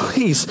God,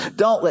 please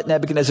don't let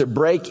Nebuchadnezzar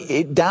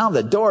break down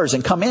the doors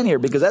and come in here,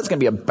 because that's going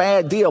to be a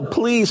bad deal.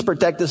 Please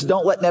protect us.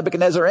 Don't let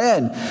Nebuchadnezzar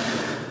in.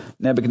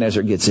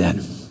 Nebuchadnezzar gets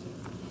in.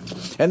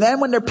 And then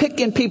when they're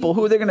picking people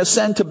who they're going to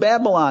send to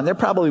Babylon, they're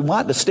probably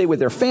wanting to stay with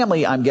their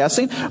family, I'm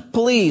guessing.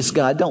 Please,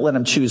 God, don't let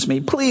them choose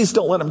me. Please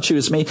don't let them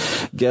choose me.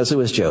 Guess who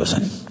was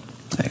chosen?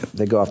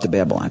 They go off to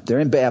Babylon. They're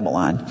in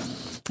Babylon,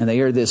 and they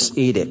hear this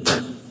edict.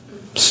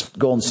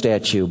 Golden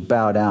statue,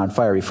 bow down,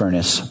 fiery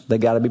furnace. They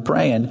got to be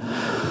praying,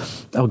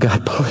 oh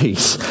God,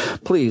 please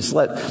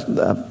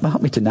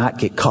help me to not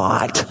get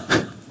caught.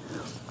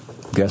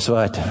 Guess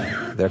what?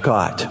 They're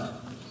caught.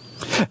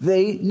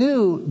 They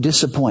knew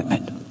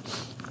disappointment.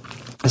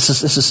 This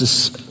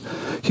is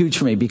huge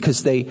for me,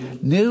 because they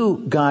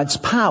knew God's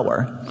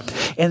power,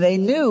 and they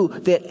knew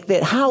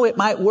that how it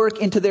might work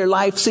into their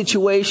life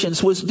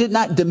situations did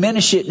not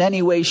diminish it in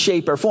any way,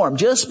 shape, or form.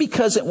 Just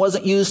because it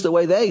wasn't used the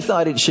way they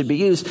thought it should be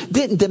used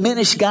didn't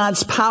diminish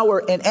God's power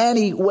in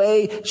any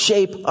way,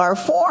 shape, or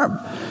form.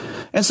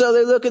 And so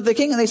they look at the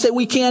king and they say,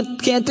 we can't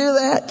do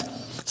that.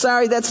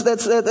 Sorry, that's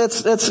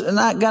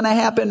not going to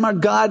happen. My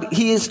God,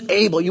 he is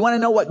able. You want to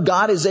know what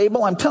God is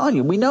able? I'm telling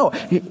you, we know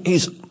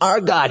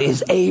our God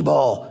is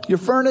able. Your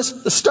furnace,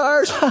 the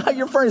stars,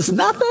 your furnace,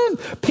 nothing.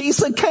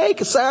 Piece of cake.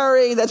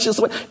 Sorry, that's just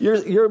what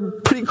you're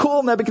pretty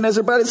cool,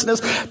 Nebuchadnezzar, but it's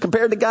just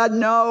compared to God.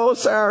 No,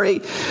 sorry,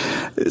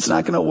 it's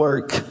not going to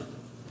work.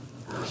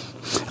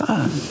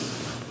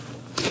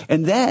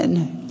 And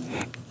then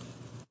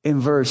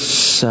in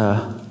verse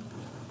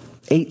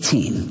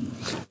 18,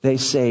 they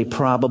say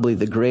probably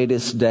the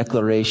greatest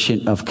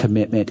declaration of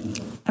commitment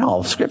in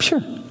all of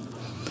Scripture.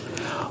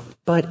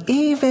 But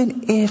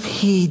even if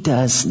he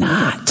does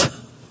not,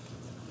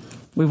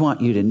 we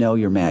want you to know,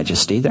 Your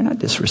Majesty, they're not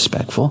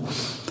disrespectful,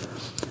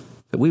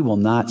 that we will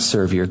not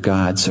serve your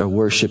gods or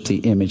worship the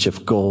image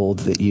of gold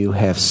that you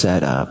have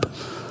set up.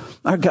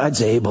 Our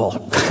God's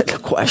able.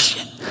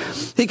 Question.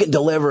 He can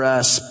deliver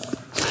us.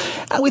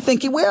 And we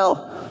think he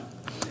will.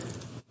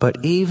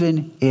 But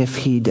even if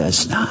he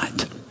does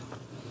not,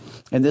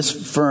 and this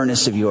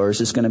furnace of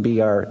yours is going to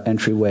be our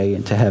entryway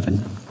into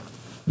heaven.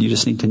 You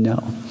just need to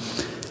know.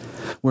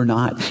 We're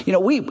not.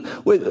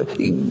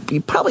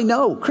 You probably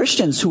know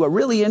Christians who are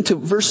really into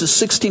verses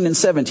 16 and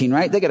 17,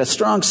 right? They got a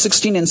strong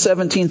 16 and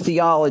 17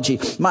 theology.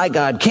 My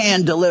God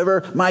can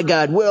deliver. My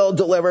God will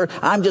deliver.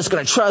 I'm just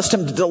going to trust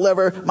him to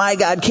deliver. My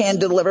God can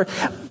deliver.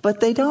 But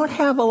they don't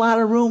have a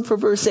lot of room for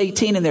verse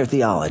 18 in their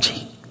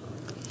theology.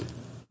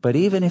 But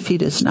even if he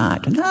does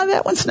not, no,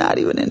 that one's not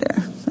even in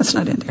there. That's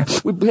not in there.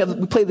 We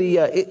play the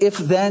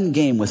if-then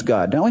game with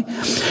God, don't we?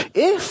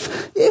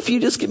 If you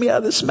just get me out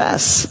of this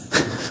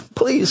mess,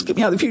 please get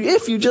me out.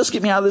 If you just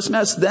get me out of this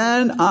mess,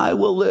 then I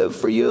will live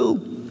for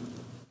you.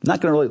 I'm not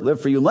going to really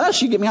live for you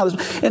unless you get me out of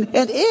this. And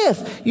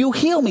if you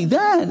heal me,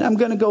 then I'm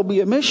going to go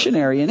be a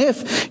missionary. And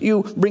if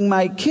you bring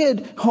my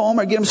kid home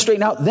or get him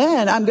straightened out,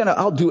 then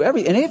I'll do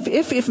everything. And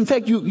if in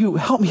fact you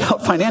help me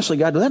out financially,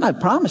 God, then I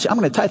promise you, I'm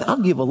going to tithe. I'll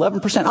give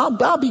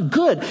 11%. I'll be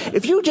good.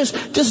 If you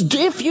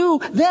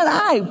then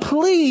I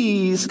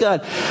please,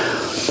 God.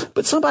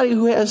 But somebody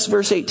who has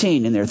verse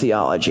 18 in their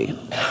theology,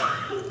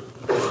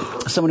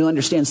 someone who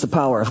understands the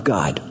power of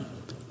God,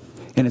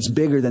 and it's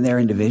bigger than their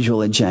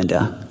individual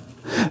agenda,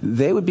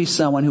 they would be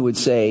someone who would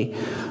say,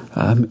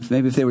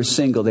 maybe if they were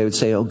single, they would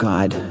say, oh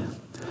God,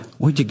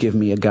 would you give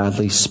me a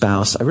godly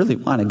spouse? I really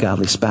want a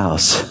godly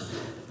spouse.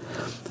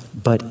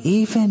 But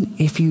even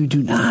if you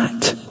do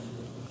not,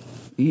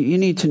 you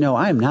need to know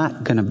I'm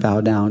not going to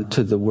bow down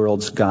to the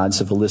world's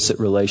gods of illicit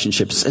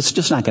relationships. It's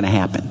just not going to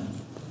happen.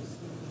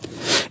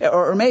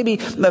 Or maybe,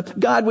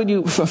 God, would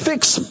you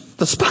fix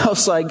the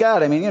spouse I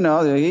got? I mean,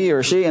 he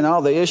or she and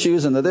all the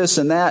issues and the this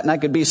and that, and I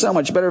could be so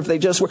much better if they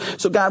just were.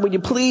 So God, would you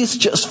please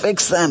just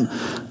fix them?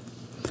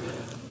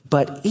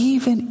 But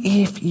even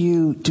if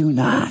you do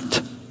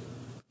not,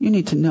 you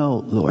need to know,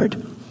 Lord,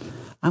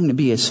 I'm going to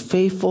be as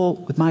faithful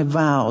with my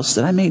vows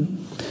that I made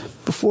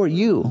before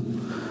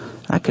you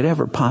I could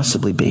ever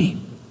possibly be.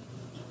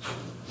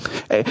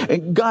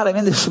 God, I'm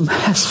in this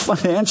mess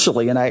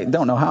financially, and I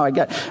don't know how I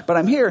got, but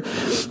I'm here.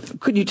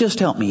 Could you just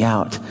help me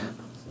out?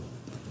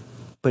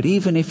 But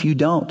even if you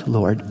don't,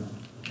 Lord,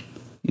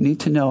 you need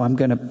to know I'm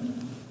going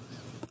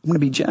to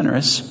be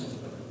generous.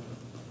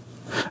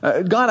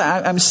 God,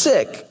 I'm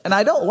sick, and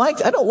I don't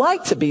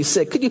like to be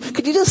sick. Could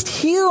you just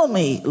heal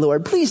me,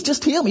 Lord? Please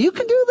just heal me. You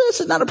can do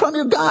this. It's not a problem.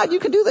 You're God. You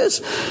can do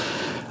this.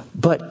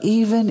 But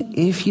even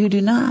if you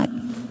do not,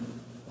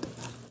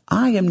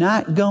 I am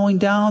not going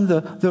down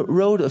the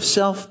road of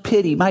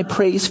self-pity. My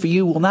praise for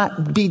you will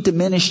not be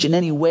diminished in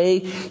any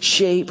way,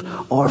 shape,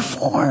 or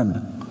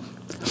form.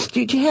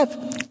 Do you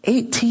have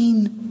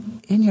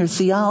 18 in your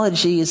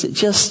theology? Is it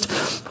just,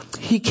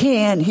 he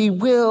can, he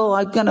will,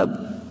 I'm going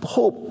to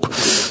hope,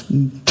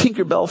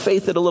 Tinkerbell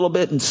faith it a little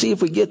bit and see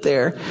if we get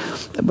there.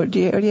 But do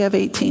you have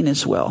 18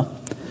 as well?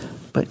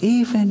 But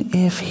even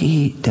if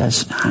he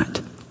does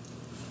not,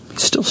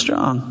 he's still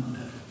strong,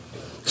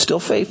 still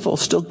faithful,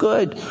 still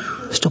good,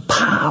 still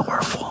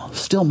powerful,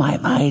 still my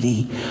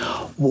mighty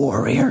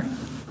warrior.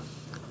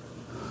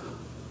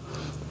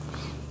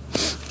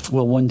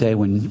 Well, one day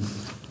when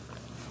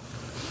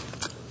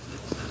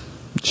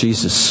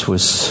Jesus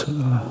was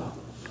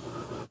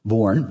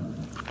born,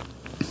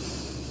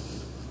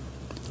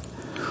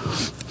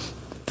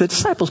 the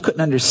disciples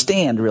couldn't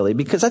understand really,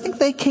 because I think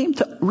they came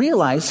to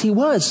realize he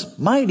was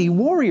mighty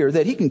warrior,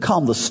 that he can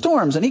calm the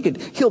storms and he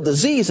could heal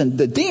disease and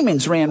the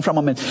demons ran from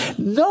him and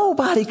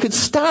nobody could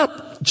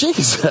stop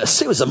Jesus.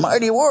 He was a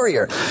mighty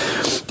warrior.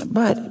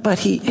 But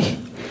he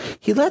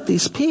let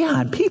these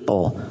peon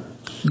people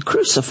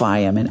crucify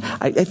him, and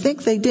I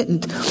think they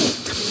didn't.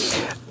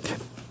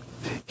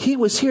 He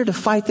was here to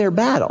fight their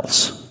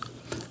battles,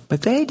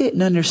 but they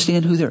didn't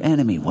understand who their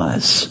enemy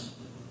was.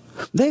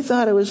 They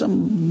thought it was a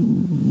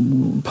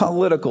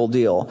political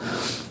deal.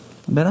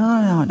 But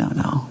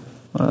no.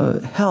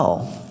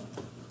 Hell,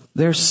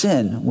 their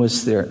sin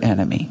was their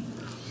enemy.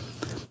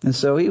 And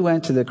so he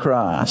went to the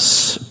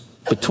cross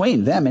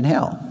between them and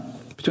hell,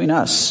 between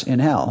us and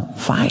hell,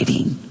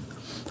 fighting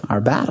our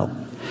battle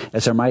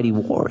as our mighty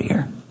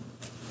warrior.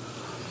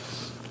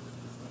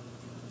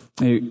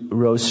 He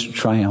rose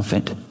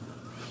triumphant.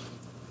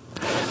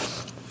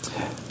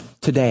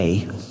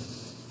 Today,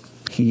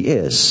 he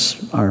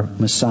is our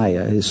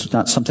Messiah. It's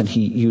not something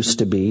he used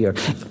to be. Or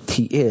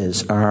he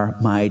is our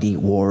mighty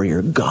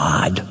warrior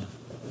God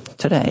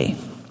today.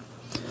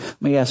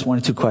 Let me ask one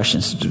or two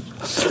questions.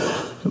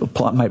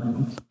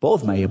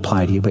 Both may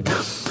apply to you, but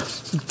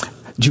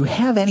do you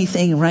have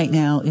anything right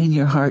now in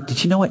your heart?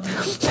 Did you know what?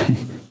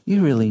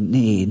 You really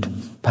need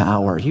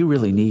power. You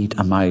really need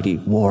a mighty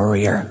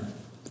warrior.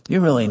 You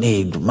really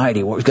need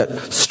mighty warrior. You've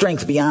got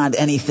strength beyond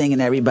anything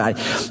and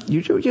everybody.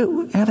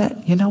 You have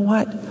that. You know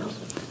what?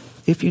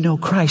 If you know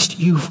Christ,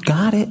 you've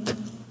got it.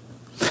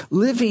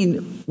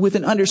 Living with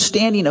an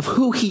understanding of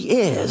who he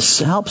is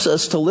helps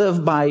us to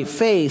live by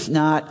faith,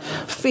 not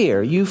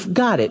fear. You've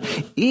got it.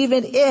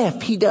 Even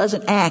if he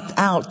doesn't act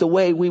out the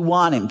way we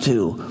want him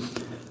to,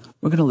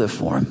 we're going to live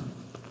for him.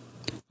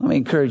 Let me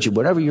encourage you,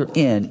 whatever you're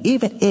in,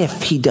 even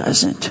if he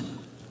doesn't,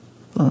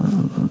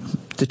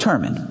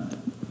 determine.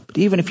 But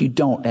even if you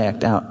don't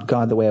act out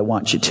God the way I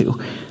want you to,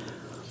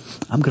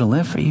 I'm going to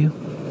live for you.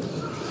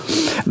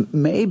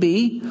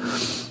 Maybe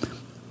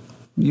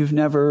you've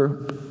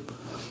never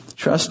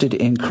trusted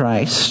in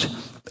Christ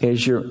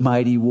as your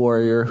mighty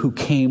warrior who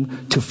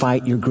came to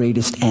fight your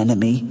greatest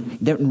enemy. You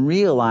didn't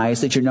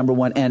realize that your number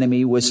one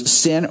enemy was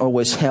sin or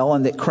was hell,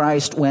 and that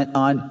Christ went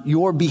on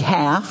your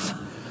behalf.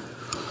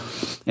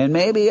 And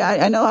maybe,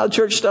 I know how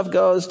church stuff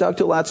goes, talk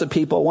to lots of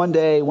people, one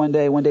day.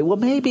 Well,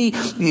 maybe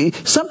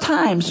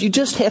sometimes you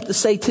just have to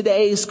say,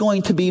 today's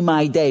going to be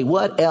my day.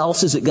 What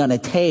else is it going to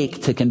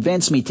take to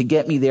convince me to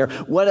get me there?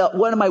 What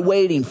am I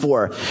waiting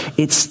for?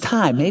 It's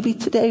time, maybe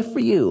today for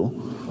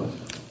you.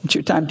 It's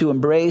your time to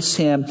embrace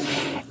him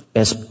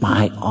as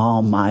my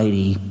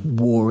almighty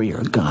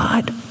warrior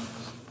God.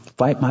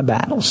 Fight my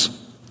battles.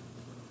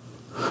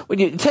 Would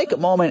you take a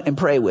moment and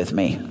pray with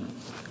me?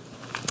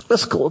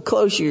 Let's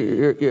close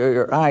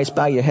your eyes,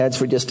 bow your heads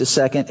for just a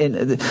second.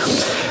 And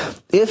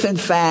if in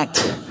fact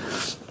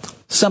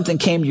something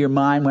came to your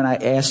mind when I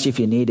asked you if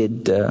you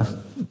needed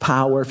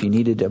power, if you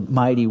needed a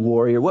mighty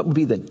warrior, what would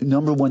be the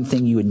number one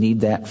thing you would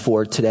need that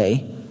for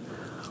today?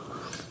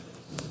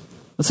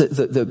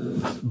 The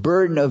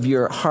burden of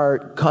your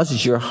heart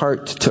causes your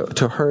heart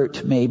to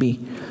hurt, maybe.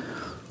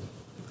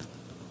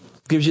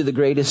 Gives you the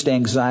greatest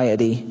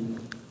anxiety.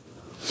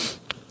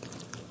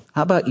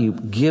 How about you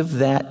give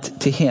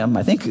that to him?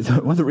 I think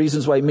one of the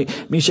reasons why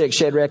Meshach,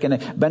 Shadrach, and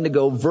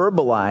Abednego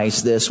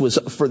verbalized this was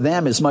for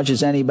them as much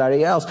as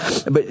anybody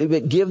else.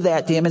 But give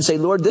that to him and say,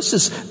 Lord, this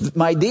is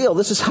my deal.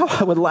 This is how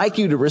I would like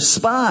you to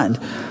respond.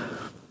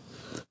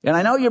 And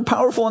I know you're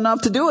powerful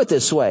enough to do it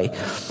this way.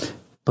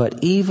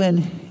 But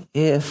even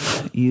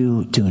if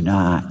you do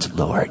not,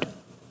 Lord,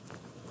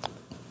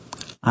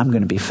 I'm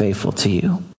going to be faithful to you.